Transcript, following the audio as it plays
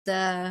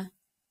the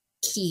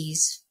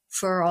keys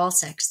for all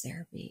sex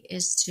therapy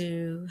is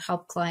to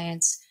help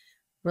clients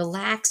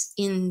relax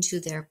into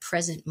their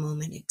present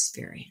moment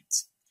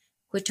experience.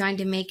 Quit trying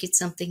to make it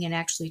something and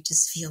actually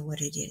just feel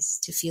what it is,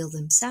 to feel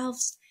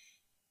themselves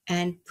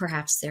and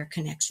perhaps their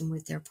connection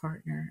with their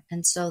partner.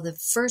 And so the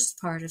first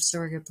part of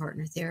surrogate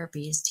partner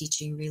therapy is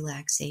teaching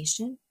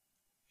relaxation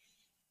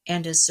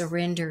and a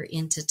surrender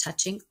into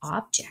touching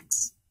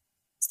objects.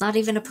 It's not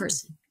even a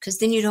person, because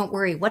then you don't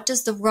worry, what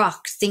does the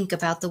rock think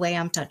about the way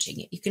I'm touching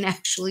it? You can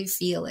actually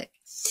feel it.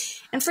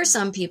 And for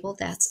some people,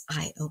 that's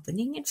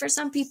eye-opening, and for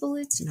some people,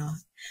 it's not.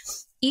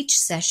 Each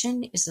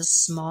session is a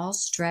small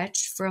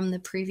stretch from the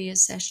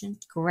previous session,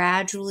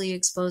 gradually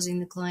exposing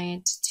the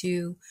client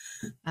to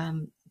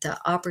the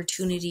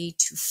opportunity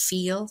to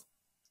feel.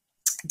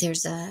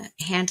 There's a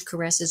hand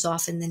caress is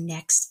often the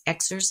next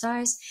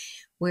exercise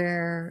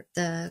where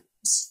the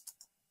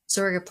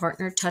surrogate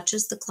partner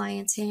touches the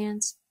client's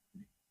hands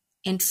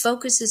and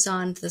focuses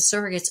on the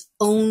surrogate's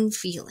own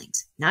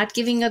feelings, not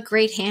giving a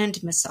great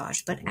hand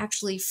massage, but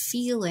actually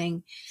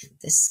feeling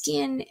the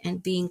skin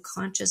and being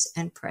conscious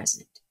and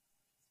present.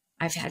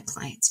 I've had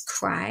clients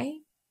cry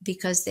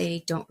because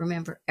they don't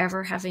remember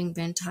ever having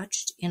been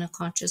touched in a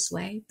conscious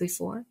way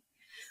before,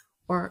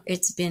 or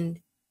it's been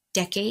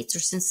decades or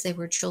since they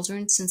were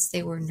children, since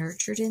they were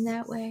nurtured in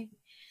that way.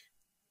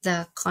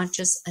 The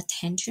conscious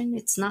attention,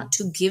 it's not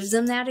to give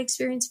them that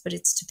experience, but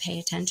it's to pay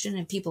attention,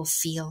 and people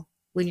feel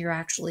when you're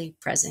actually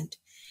present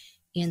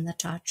in the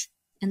touch.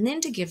 And then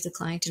to give the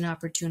client an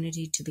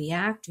opportunity to be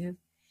active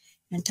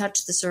and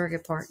touch the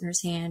surrogate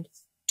partner's hand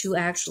to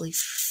actually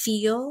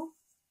feel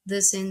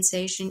the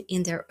sensation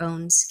in their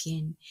own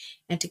skin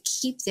and to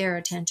keep their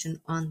attention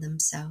on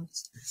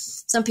themselves.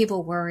 Some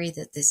people worry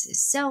that this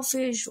is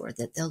selfish or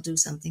that they'll do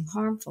something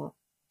harmful.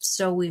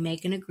 So we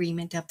make an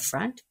agreement up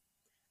front.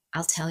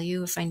 I'll tell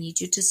you if I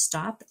need you to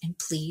stop, and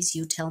please,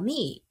 you tell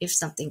me if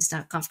something's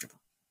not comfortable.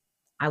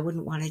 I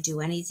wouldn't want to do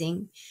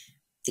anything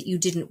that you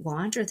didn't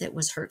want or that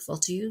was hurtful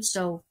to you.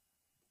 So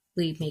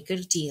we make a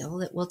deal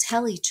that we'll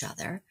tell each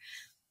other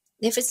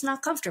if it's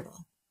not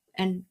comfortable.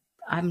 And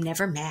I'm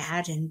never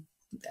mad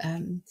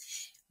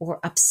or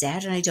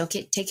upset, and I don't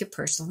take it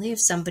personally if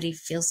somebody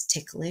feels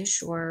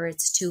ticklish or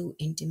it's too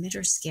intimate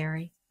or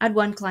scary. I had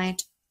one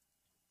client,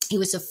 he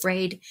was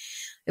afraid,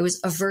 it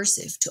was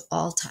aversive to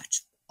all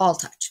touch.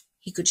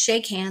 He could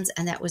shake hands,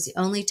 and that was the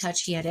only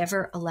touch he had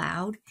ever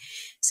allowed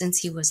since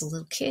he was a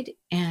little kid.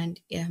 And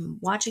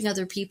watching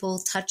other people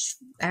touch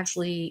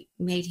actually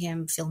made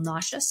him feel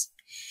nauseous.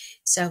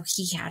 So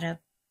he had a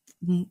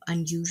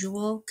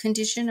unusual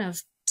condition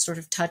of sort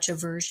of touch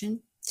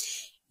aversion.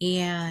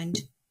 And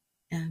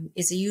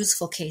it's a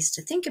useful case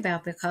to think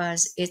about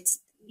because it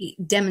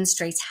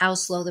demonstrates how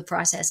slow the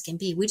process can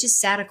be. We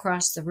just sat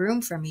across the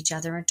room from each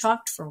other and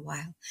talked for a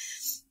while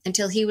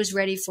until he was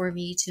ready for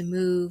me to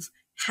move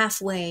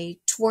halfway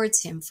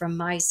towards him from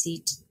my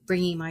seat,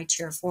 bringing my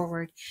chair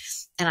forward.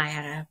 And I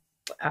had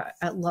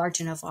a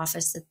large enough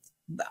office that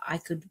I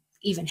could,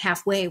 even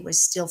halfway, was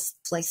still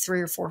like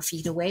 3 or 4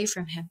 feet away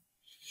from him.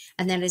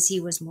 And then as he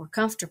was more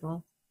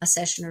comfortable, a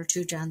session or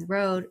two down the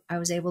road, I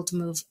was able to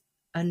move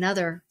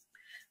another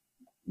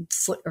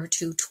foot or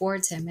two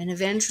towards him, and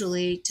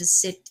eventually to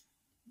sit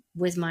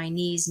with my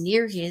knees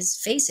near his,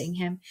 facing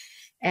him,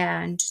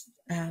 and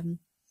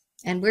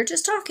we're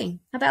just talking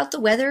about the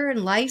weather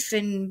and life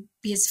and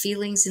his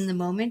feelings in the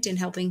moment and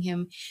helping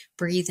him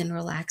breathe and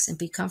relax and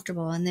be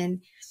comfortable. And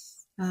then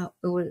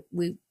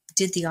we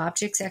did the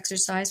objects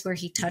exercise where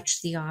he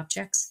touched the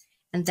objects,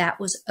 and that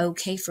was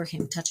okay for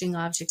him. Touching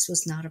objects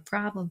was not a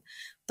problem.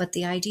 But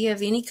the idea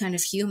of any kind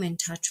of human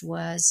touch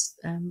was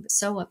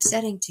so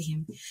upsetting to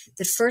him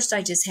that first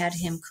I just had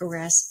him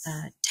caress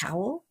a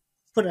towel,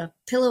 put a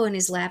pillow in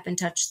his lap and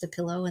touch the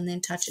pillow, and then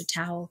touch a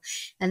towel.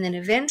 And then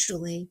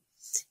eventually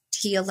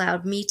he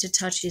allowed me to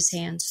touch his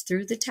hands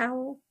through the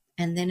towel.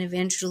 And then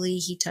eventually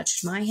he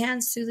touched my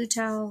hands through the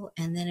towel.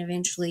 And then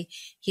eventually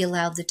he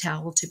allowed the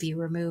towel to be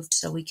removed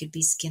so we could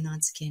be skin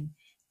on skin.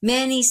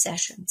 Many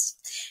sessions,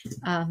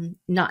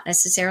 not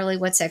necessarily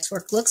what sex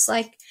work looks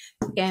like,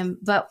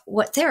 but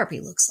what therapy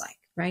looks like,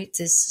 right?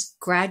 This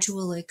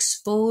gradual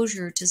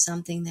exposure to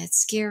something that's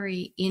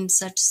scary in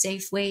such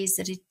safe ways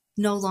that it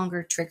no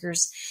longer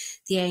triggers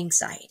the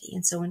anxiety.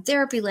 And so in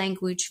therapy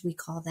language, we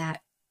call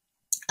that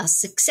a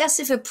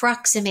successive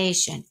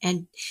approximation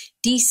and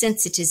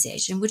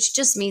desensitization, which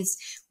just means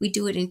we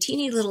do it in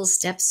teeny little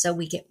steps so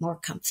we get more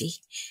comfy.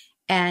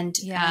 And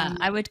yeah,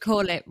 I would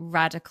call it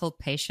radical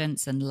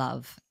patience and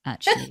love,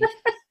 actually.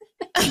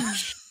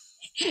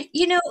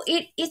 You know,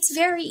 it's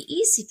very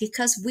easy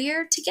because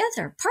we're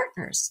together,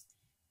 partners,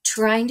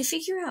 trying to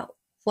figure out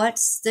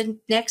what's the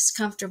next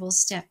comfortable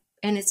step.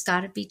 And it's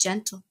got to be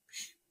gentle.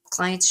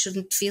 Clients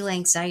shouldn't feel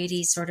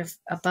anxiety sort of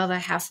above a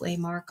halfway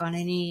mark on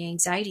any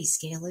anxiety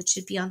scale. It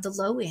should be on the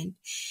low end.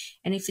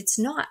 And if it's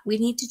not, we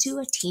need to do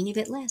a teeny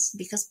bit less,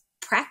 because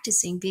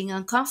practicing being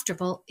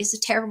uncomfortable is a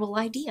terrible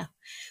idea.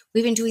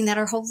 We've been doing that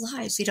our whole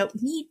lives. We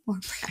don't need more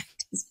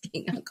practice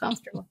being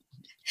uncomfortable.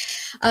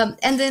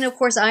 And then, of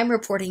course, I'm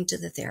reporting to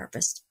the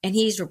therapist, and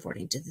he's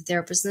reporting to the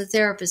therapist, and the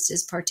therapist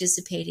is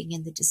participating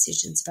in the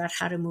decisions about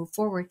how to move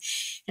forward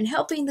and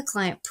helping the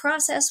client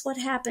process what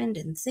happened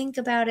and think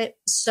about it.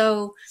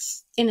 So,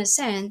 in a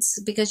sense,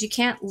 because you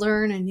can't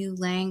learn a new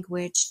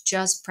language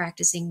just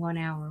practicing 1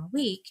 hour a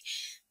week,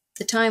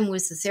 the time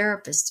with the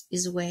therapist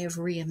is a way of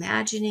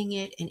reimagining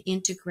it and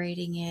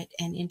integrating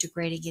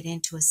it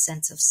into a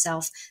sense of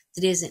self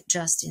that isn't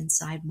just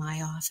inside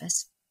my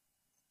office.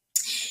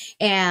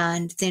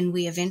 And then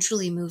we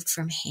eventually moved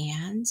from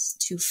hands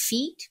to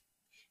feet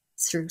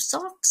through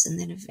socks, and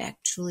then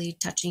eventually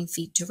touching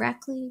feet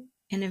directly,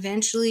 and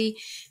eventually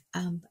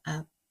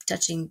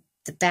touching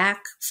the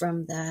back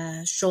from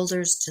the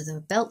shoulders to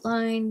the belt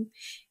line,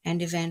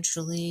 and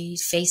eventually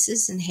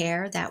faces and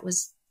hair. That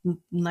was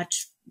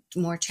much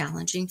more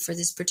challenging for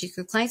this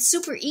particular client.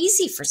 Super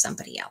easy for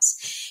somebody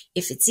else.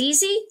 If it's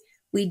easy,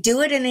 we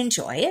do it and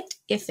enjoy it.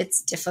 If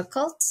it's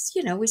difficult,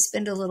 we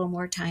spend a little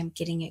more time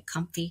getting it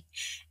comfy.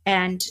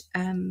 And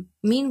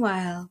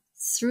meanwhile,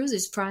 through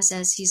this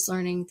process, he's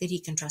learning that he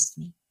can trust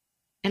me.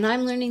 And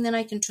I'm learning that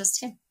I can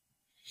trust him.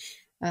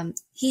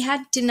 He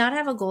did not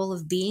have a goal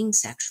of being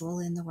sexual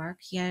in the work.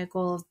 He had a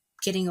goal of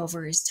getting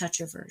over his touch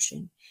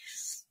aversion.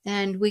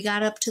 And we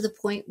got up to the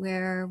point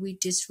where we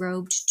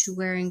disrobed to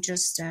wearing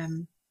just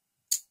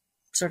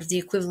sort of the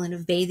equivalent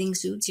of bathing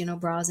suits,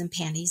 bras and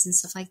panties and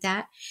stuff like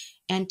that,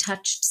 and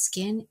touched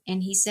skin.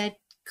 And he said,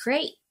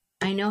 great,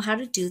 I know how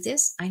to do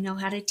this. I know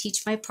how to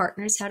teach my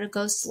partners how to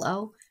go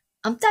slow.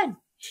 I'm done.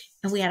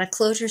 And we had a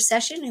closure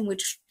session in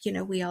which,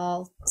 we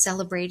all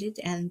celebrated,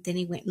 and then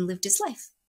he went and lived his life.